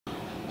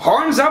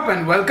Horns up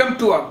and welcome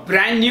to a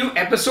brand new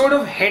episode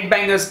of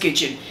Headbanger's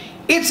Kitchen.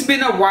 It's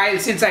been a while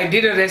since I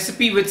did a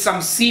recipe with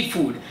some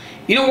seafood.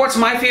 You know what's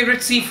my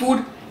favorite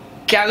seafood?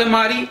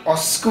 Calamari or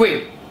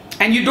squid.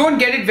 And you don't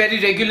get it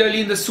very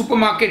regularly in the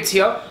supermarkets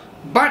here.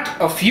 But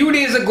a few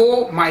days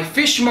ago, my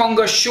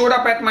fishmonger showed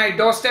up at my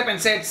doorstep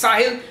and said,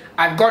 Sahil,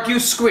 I've got you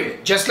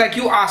squid, just like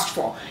you asked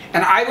for.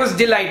 And I was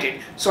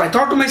delighted. So I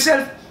thought to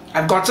myself,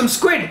 I've got some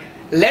squid.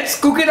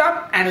 Let's cook it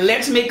up and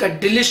let's make a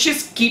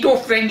delicious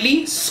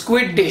keto-friendly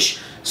squid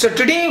dish. So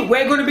today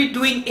we're going to be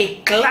doing a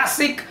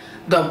classic,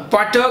 the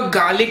butter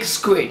garlic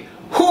squid.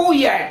 Oh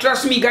yeah,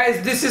 trust me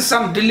guys, this is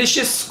some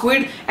delicious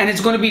squid and it's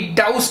going to be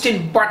doused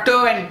in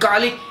butter and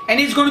garlic and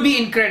it's going to be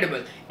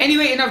incredible.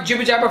 Anyway, enough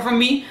jibber jabber from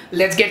me,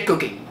 let's get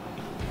cooking.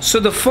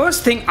 So the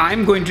first thing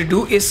I'm going to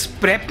do is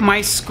prep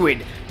my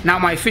squid. Now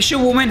my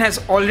fisherwoman has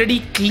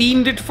already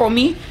cleaned it for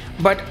me,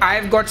 but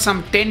I've got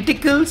some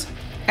tentacles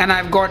and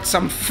I've got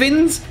some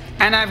fins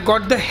and I've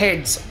got the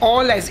heads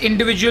all as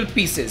individual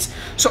pieces.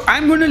 So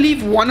I'm going to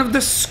leave one of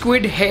the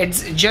squid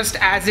heads just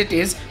as it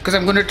is because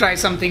I'm going to try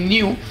something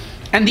new,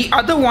 and the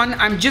other one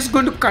I'm just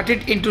going to cut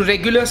it into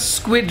regular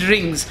squid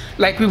rings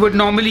like we would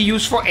normally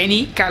use for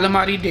any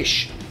calamari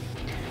dish.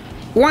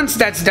 Once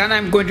that's done,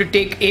 I'm going to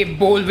take a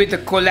bowl with a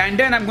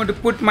colander and I'm going to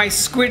put my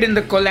squid in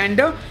the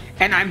colander,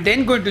 and I'm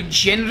then going to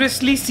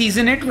generously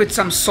season it with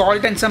some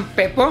salt and some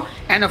pepper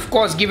and of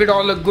course give it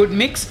all a good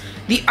mix.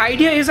 The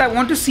idea is I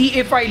want to see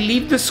if I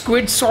leave the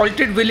squid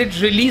salted, will it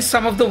release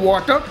some of the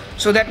water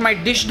so that my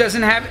dish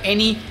doesn't have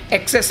any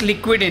excess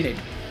liquid in it.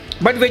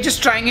 But we're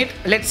just trying it,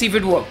 let's see if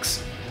it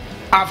works.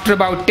 After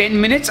about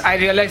 10 minutes, I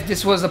realized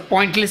this was a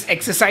pointless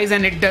exercise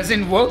and it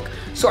doesn't work.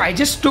 So I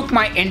just took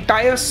my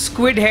entire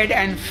squid head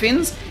and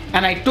fins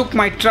and I took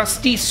my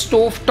trusty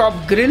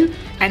stovetop grill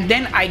and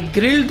then I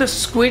grilled the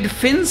squid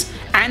fins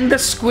and the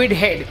squid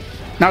head.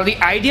 Now the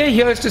idea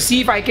here is to see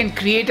if I can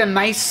create a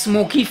nice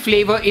smoky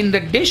flavor in the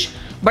dish,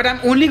 but I'm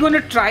only going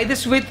to try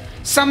this with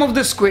some of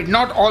the squid,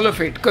 not all of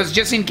it, because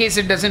just in case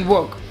it doesn't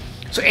work.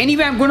 So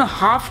anyway, I'm going to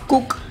half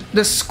cook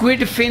the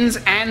squid fins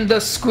and the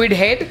squid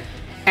head,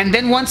 and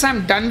then once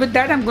I'm done with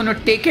that, I'm going to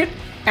take it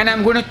and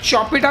I'm going to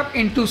chop it up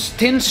into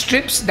thin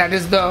strips, that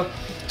is the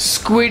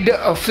squid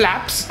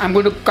flaps. I'm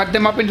going to cut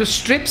them up into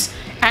strips,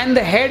 and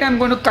the head I'm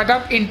going to cut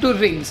up into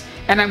rings,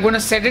 and I'm going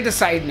to set it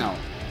aside now.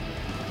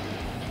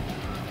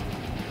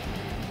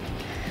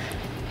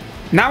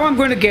 Now I'm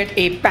going to get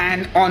a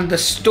pan on the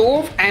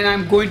stove and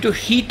I'm going to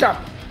heat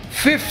up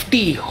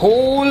 50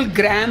 whole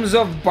grams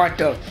of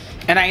butter.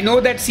 And I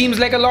know that seems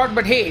like a lot,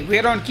 but hey,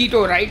 we're on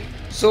keto, right?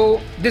 So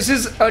this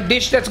is a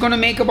dish that's going to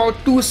make about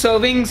 2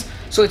 servings.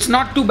 So it's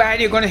not too bad.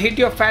 You're going to hit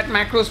your fat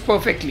macros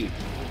perfectly.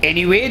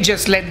 Anyway,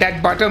 just let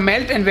that butter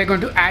melt and we're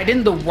going to add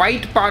in the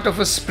white part of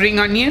a spring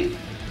onion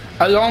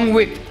along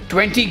with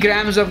 20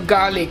 grams of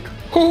garlic.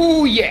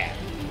 Oh yeah,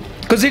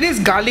 because it is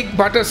garlic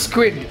butter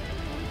squid.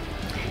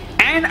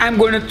 And I'm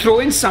going to throw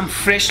in some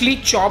freshly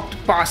chopped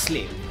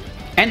parsley.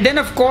 And then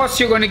of course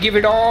you're going to give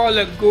it all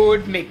a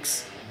good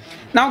mix.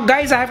 Now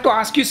guys, I have to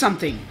ask you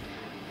something.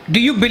 Do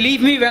you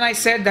believe me when I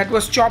said that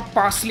was chopped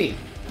parsley?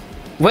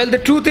 Well, the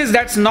truth is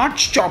that's not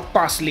chopped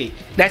parsley.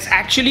 That's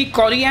actually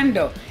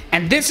coriander.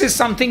 And this is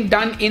something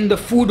done in the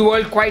food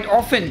world quite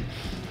often.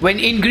 When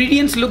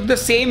ingredients look the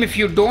same, if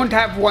you don't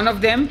have one of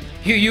them,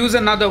 you use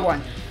another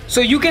one. So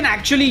you can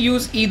actually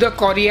use either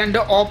coriander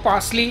or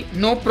parsley,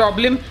 no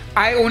problem.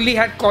 I only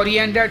had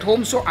coriander at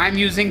home, so I'm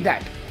using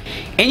that.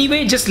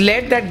 Anyway, just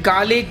let that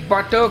garlic,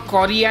 butter,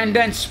 coriander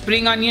and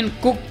spring onion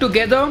cook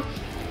together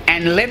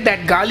and let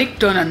that garlic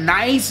turn a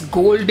nice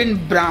golden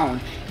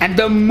brown. And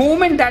the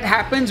moment that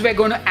happens, we're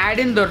going to add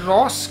in the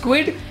raw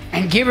squid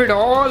and give it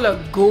all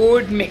a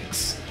good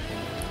mix.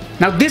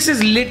 Now this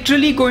is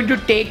literally going to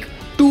take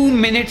 2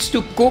 minutes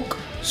to cook.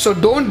 So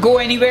don't go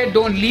anywhere,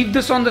 don't leave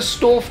this on the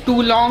stove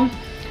too long.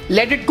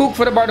 Let it cook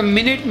for about a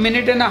minute,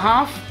 minute and a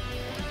half,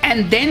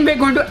 and then we're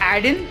going to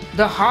add in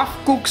the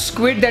half-cooked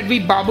squid that we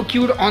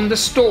barbecued on the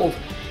stove,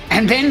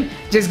 and then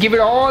just give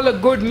it all a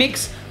good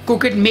mix.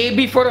 Cook it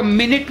maybe for a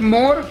minute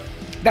more.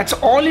 That's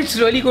all it's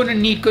really going to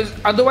need, because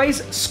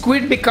otherwise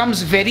squid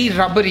becomes very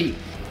rubbery.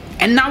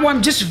 And now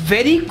I'm just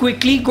very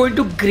quickly going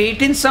to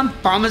grate in some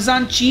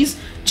Parmesan cheese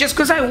just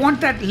because I want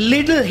that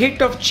little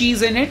hit of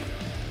cheese in it,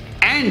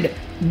 and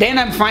then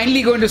I'm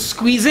finally going to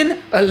squeeze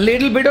in a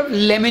little bit of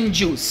lemon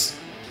juice.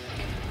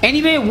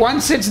 Anyway,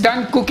 once it's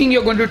done cooking,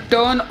 you're going to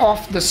turn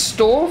off the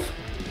stove,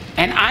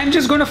 and I'm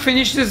just going to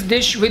finish this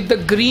dish with the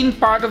green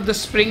part of the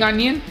spring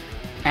onion,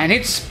 and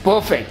it's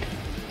perfect.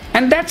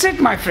 And that's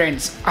it, my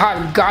friends.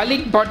 Our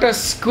garlic butter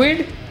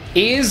squid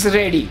is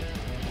ready.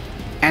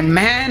 And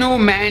man, oh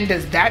man,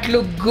 does that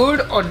look good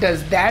or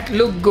does that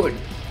look good?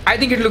 I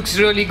think it looks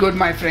really good,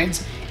 my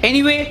friends.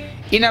 Anyway,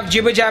 enough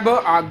jibber jabber.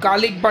 Our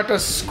garlic butter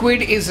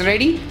squid is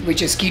ready,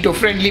 which is keto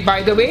friendly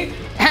by the way,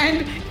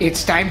 and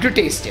it's time to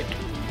taste it.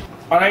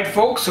 Alright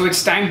folks, so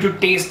it's time to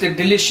taste the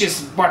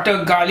delicious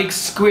butter garlic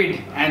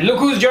squid. And look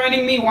who's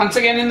joining me once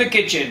again in the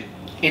kitchen.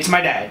 It's my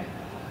dad.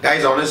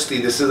 Guys, honestly,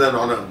 this is an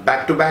honor.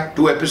 Back to back,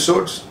 2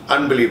 episodes,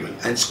 unbelievable.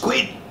 And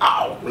squid,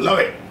 ow, love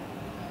it.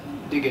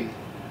 Dig in.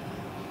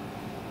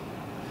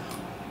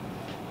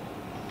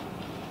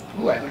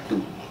 Oh, I got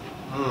two.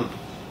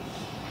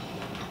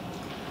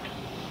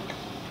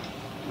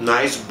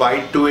 Nice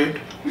bite to it,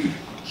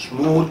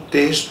 smooth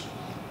taste,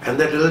 and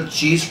that little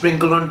cheese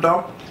sprinkle on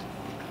top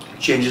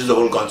changes the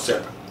whole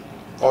concept.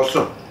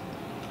 Awesome.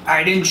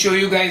 I didn't show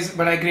you guys,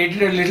 but I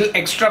grated a little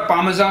extra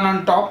parmesan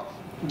on top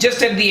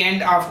just at the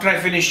end after I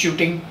finished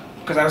shooting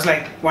because I was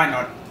like, why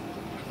not?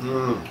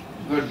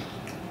 Good.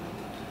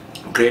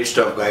 Great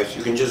stuff, guys.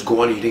 You can just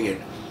go on eating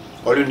it.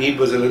 All you need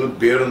was a little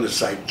beer on the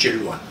side,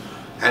 chilled one,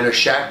 and a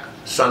shack,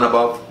 sun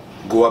above,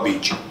 Goa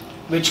beach.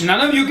 Which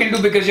none of you can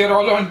do because you're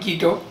all on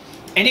keto.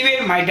 Anyway,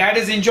 my dad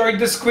has enjoyed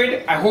the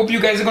squid. I hope you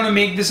guys are going to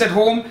make this at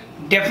home.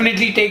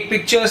 Definitely take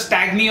pictures,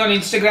 tag me on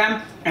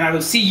Instagram, and I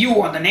will see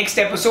you on the next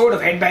episode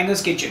of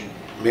Headbanger's Kitchen.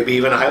 Maybe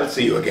even I'll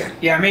see you again.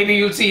 Yeah, maybe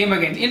you'll see him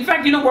again. In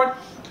fact, you know what?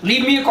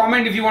 Leave me a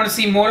comment if you want to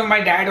see more of my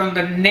dad on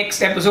the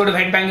next episode of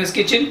Headbanger's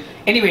Kitchen.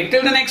 Anyway,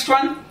 till the next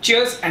one,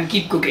 cheers and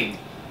keep cooking.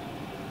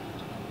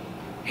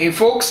 Hey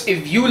folks,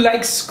 if you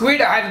like squid,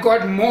 I've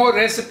got more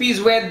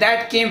recipes where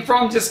that came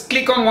from. Just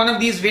click on one of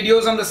these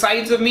videos on the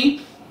sides of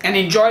me and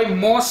enjoy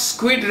more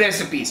squid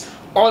recipes,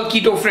 all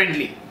keto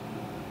friendly.